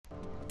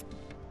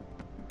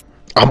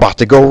I'm about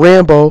to go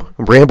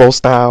Rambo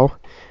style.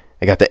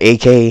 I got the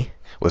AK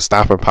with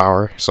stopping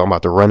power, so I'm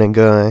about to run and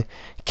gun,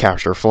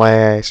 capture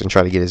flags, and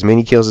try to get as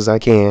many kills as I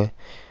can.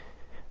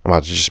 I'm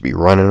about to just be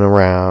running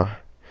around.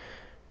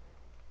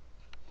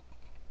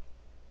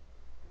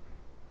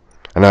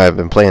 I know I've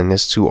been playing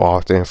this too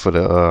often for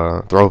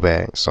the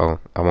throwback, so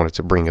I wanted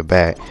to bring it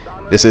back.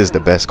 This is the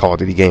best Call of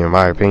Duty game in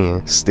my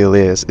opinion. Still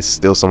is. It's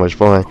still so much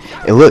fun.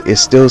 And look,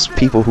 it's still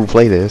people who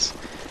play this.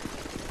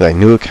 Like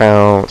new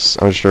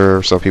accounts, I'm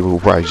sure some people who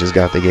probably just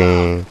got the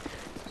game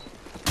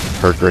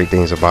heard great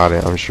things about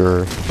it, I'm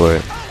sure.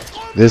 But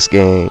this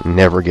game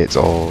never gets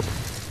old.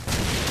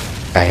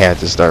 I had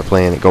to start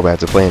playing it, go back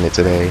to playing it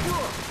today.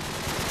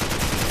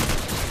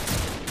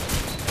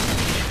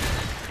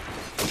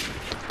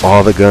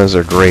 All the guns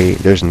are great.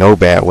 There's no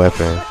bad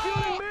weapon.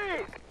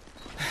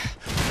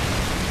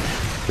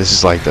 This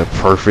is like the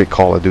perfect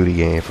Call of Duty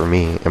game for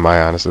me, in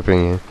my honest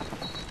opinion.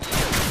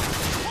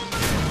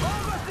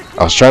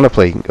 I was trying to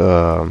play,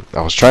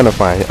 I was trying to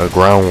find a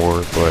ground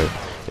war, but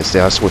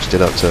instead I switched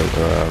it up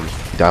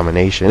to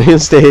domination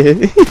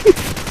instead.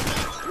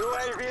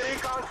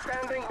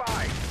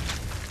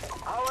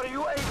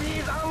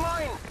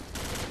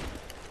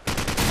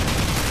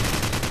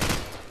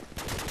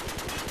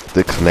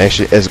 The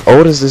connection, as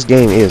old as this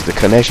game is, the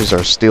connections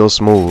are still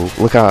smooth.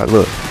 Look how it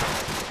look.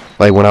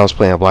 Like when I was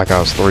playing Black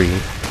Ops 3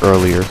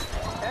 earlier,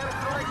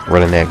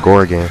 running that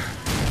Gorgon.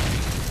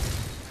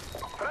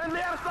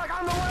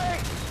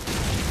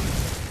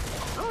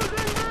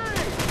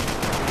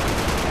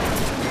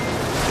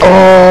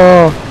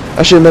 Oh,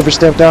 I should have never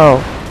stepped out.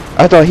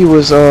 I thought he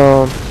was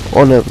on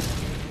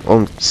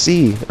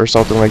C or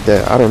something like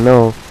that. I don't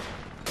know.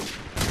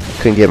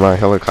 Couldn't get my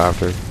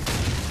helicopter.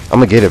 I'm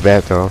gonna get it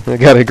back though. I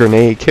got a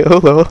grenade kill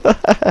though.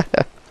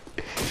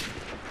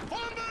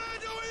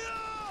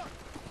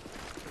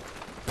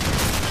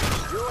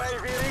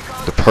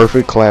 The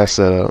perfect class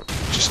setup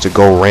just to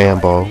go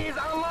Rambo.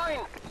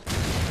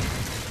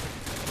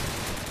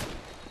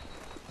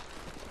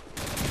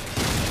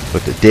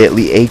 With the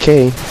deadly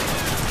AK.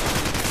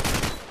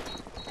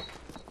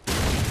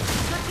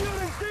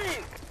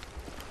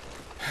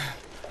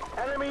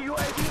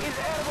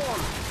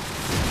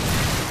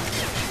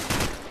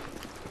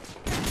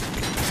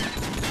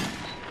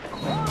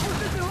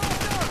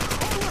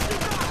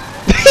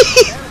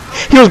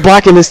 He was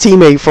blocking his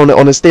teammate from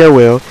on the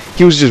stairwell.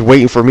 He was just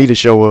waiting for me to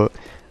show up.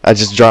 I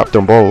just dropped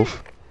them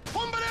both.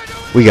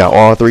 We got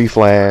all 3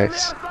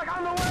 flags.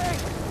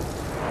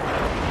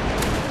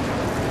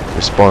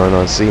 We're spawning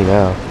on C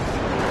now.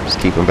 Just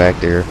keep them back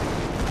there.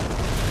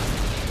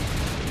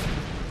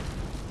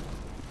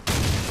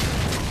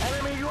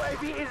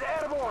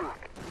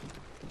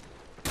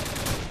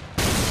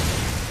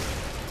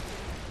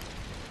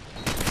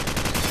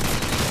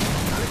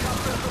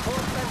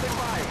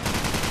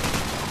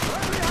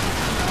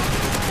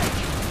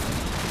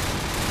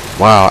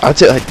 Wow,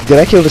 did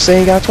I kill the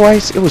same guy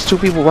twice? It was 2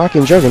 people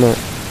rocking Juggernaut.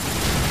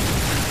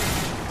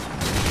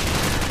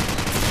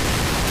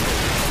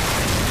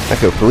 I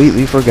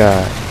completely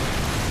forgot.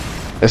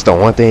 That's the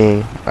one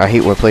thing I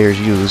hate when players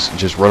use.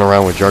 Just run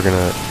around with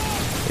Juggernaut.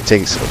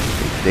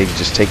 They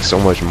just take so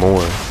much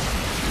more.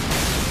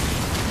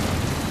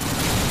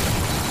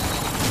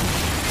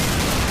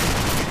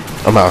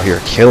 I'm out here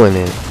killing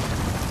it.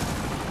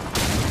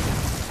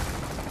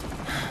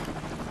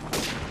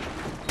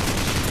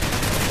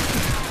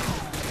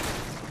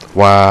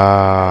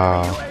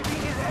 Wow.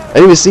 I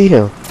didn't even see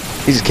him.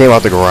 He just came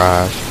out the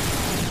garage.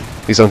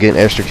 He's on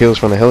getting extra kills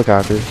from the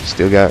helicopter.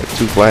 Still got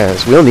 2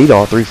 flags. We don't need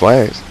all 3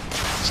 flags.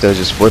 Instead of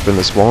just flipping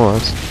the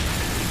spawns.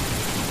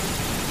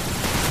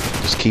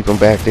 Just keep them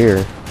back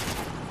there.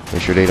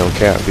 Make sure they don't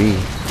cap B.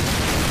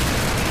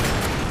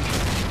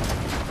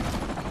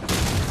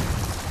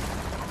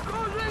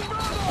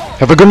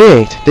 Have a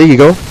grenade. There you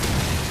go.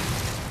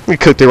 We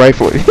cooked it right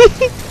for you.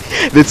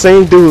 The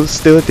same dude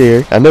stood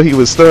there. I know he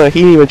was stunned. He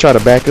didn't even try to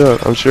back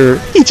up, I'm sure.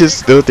 He just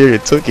stood there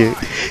and took it.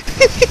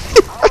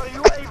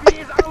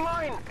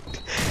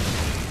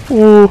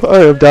 Ooh,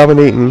 I am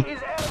dominating.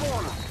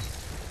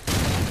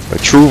 A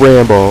true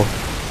Rambo.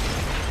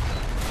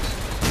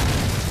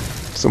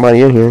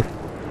 Somebody in here.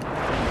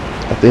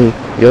 I think.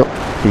 Yep.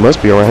 He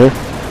must be around here.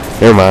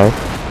 Never mind.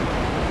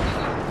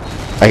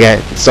 I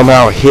got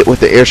somehow hit with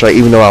the airstrike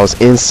even though I was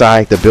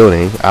inside the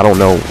building. I don't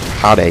know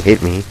how that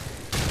hit me.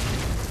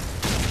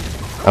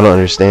 I don't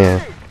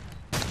understand.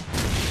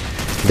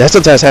 That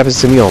sometimes happens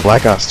to me on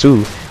Black Ops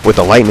 2 with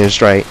the lightning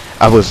strike.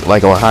 I was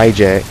like on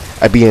hijack.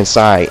 I'd be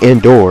inside,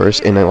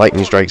 indoors, and the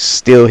lightning strike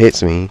still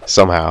hits me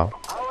somehow.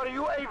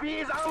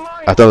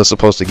 I thought it was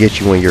supposed to get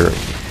you when you're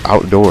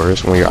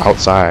outdoors, when you're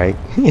outside,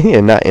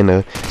 and not in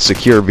a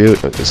secure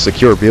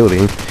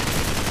building.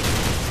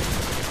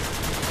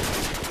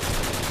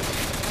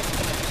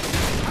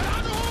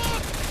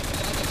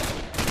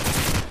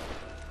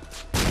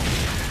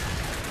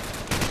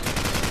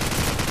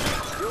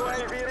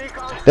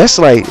 That's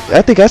like,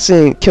 I think I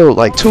seen killed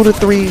like 2 to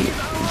 3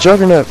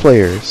 Juggernaut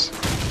players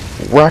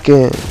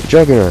rocking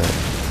Juggernaut.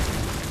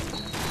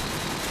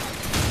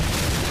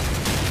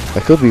 I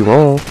could be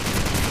wrong.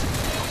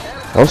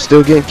 I'm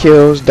still getting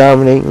kills,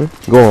 dominating,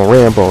 going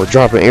Rambo,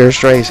 dropping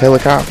airstrikes,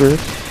 helicopters,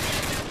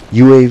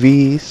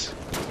 UAVs,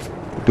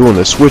 doing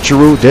the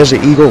switcheroo,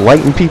 Desert Eagle,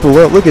 lighting people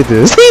up. Look at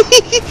this.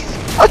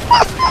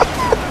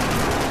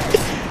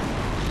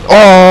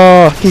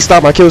 Oh, he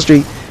stopped my kill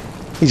streak.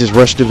 He just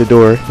rushed through the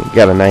door.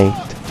 Got a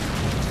knife.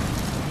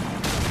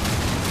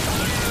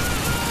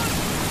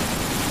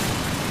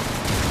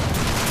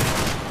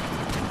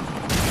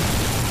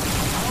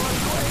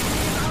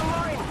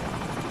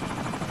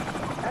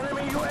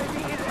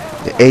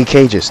 The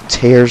AK just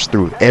tears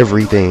through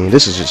everything.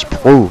 This is just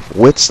proof.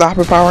 With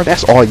stopping power,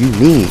 that's all you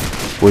need.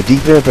 With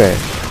deep impact.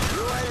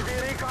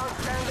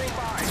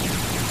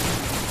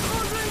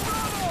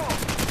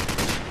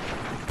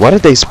 Why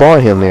did they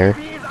spawn him there?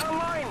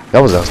 That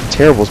was a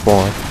terrible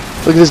spawn.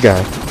 Look at this guy.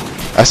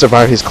 I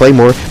survived his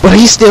claymore, but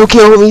he still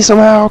killed me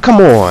somehow. Come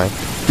on.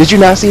 Did you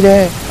not see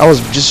that? I was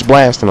just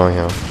blasting on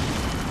him.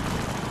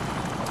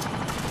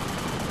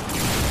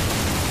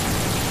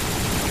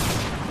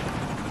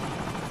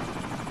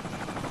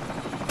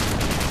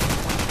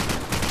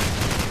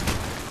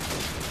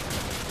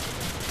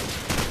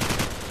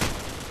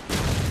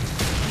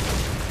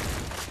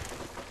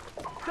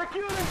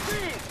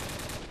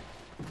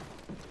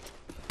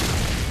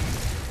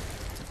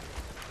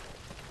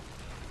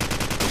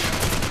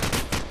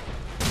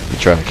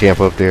 Trying to camp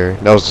up there.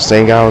 That was the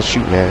same guy I was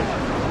shooting at.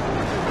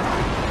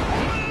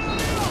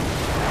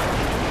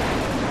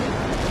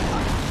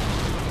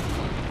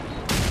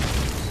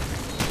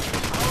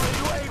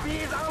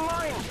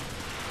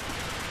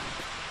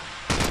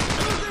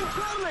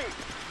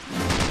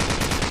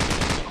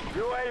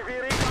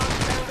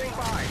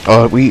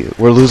 Oh,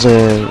 we're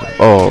losing.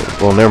 Oh,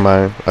 well, never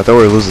mind. I thought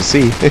we were losing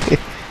C.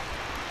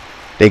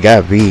 They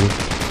got B.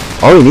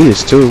 All we need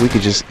is 2. We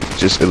could just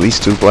at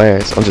least 2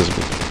 blasts. I'm just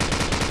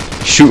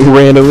shooting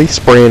randomly,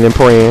 spraying and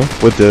praying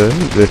with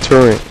the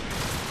turret.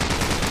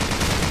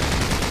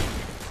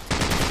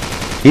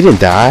 He didn't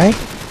die?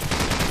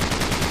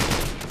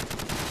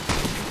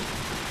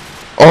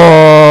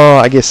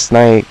 Oh, I get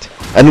sniped.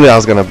 I knew that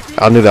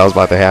was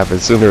about to happen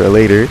sooner or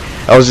later.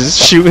 I was just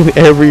shooting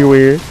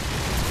everywhere.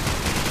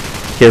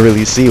 Can't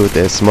really see with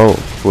that smoke.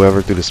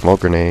 Whoever threw the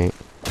smoke grenade.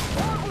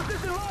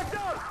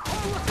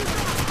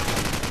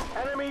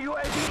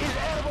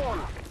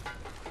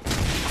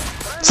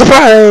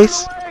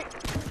 Surprise!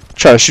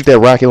 Try to shoot that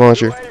rocket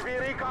launcher.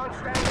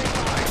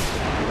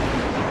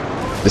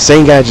 The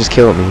same guy just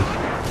killed me.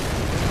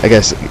 I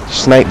got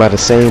sniped by the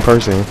same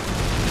person.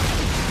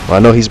 Well, I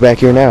know he's back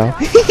here now.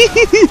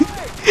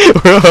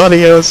 Where all the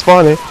hell is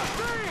spawning?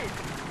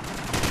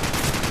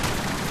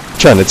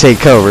 Trying to take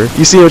cover.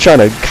 You see him trying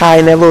to hide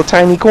in that little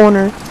tiny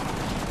corner?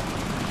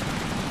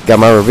 Got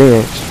my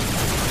revenge.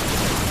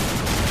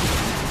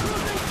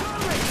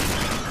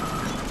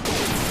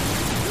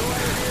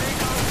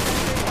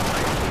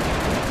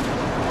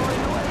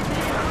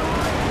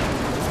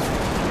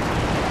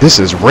 This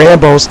is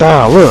Rambo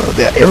style. Look,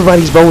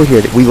 everybody's over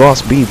here. We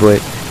lost B,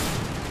 but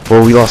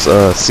we lost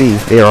C.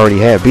 They already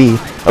had B.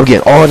 I'm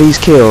getting all these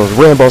kills,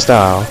 Rambo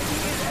style.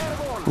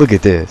 Look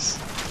at this.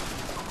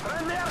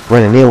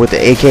 Running in with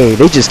the AK.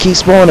 They just keep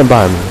spawning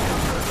by me.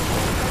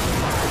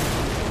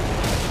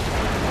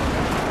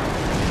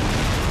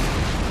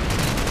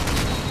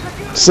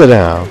 Sit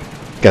down.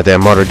 Got that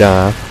mortar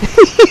down.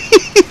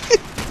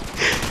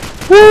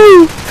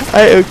 Woo!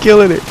 I am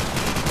killing it.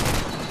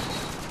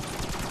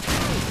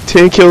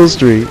 10 kill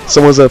streak.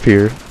 Someone's up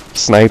here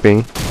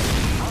sniping.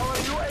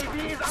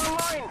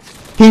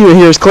 He didn't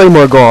hear his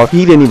claymore go off.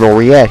 He didn't even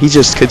react. He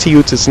just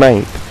continued to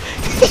snipe.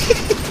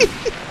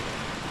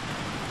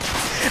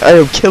 I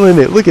am killing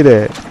it. Look at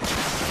that.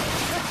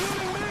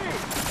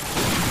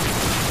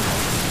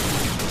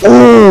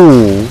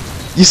 Oh,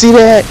 you see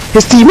that?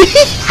 His teammate.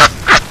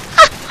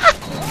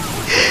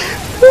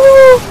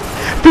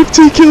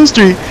 15 kill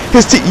streak.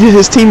 His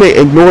teammate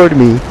ignored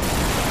me.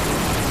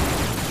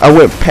 I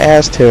went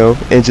past him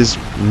and just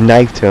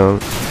knifed him.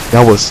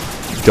 That was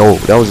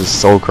dope. That was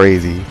just so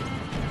crazy.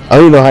 I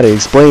don't even know how to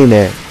explain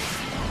that.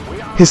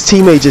 His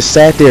teammate just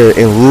sat there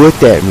and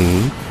looked at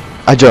me.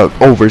 I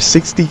dropped over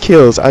 60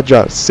 kills. I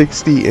dropped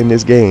 60 in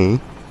this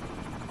game.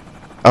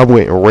 I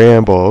went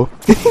Rambo.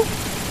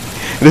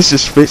 This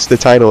just fits the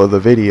title of the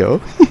video.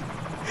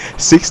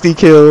 60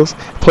 kills,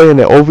 playing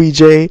the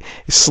OVJ,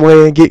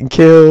 slaying, getting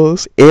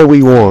kills, and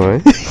we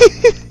won.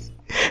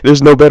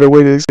 There's no better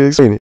way to explain it.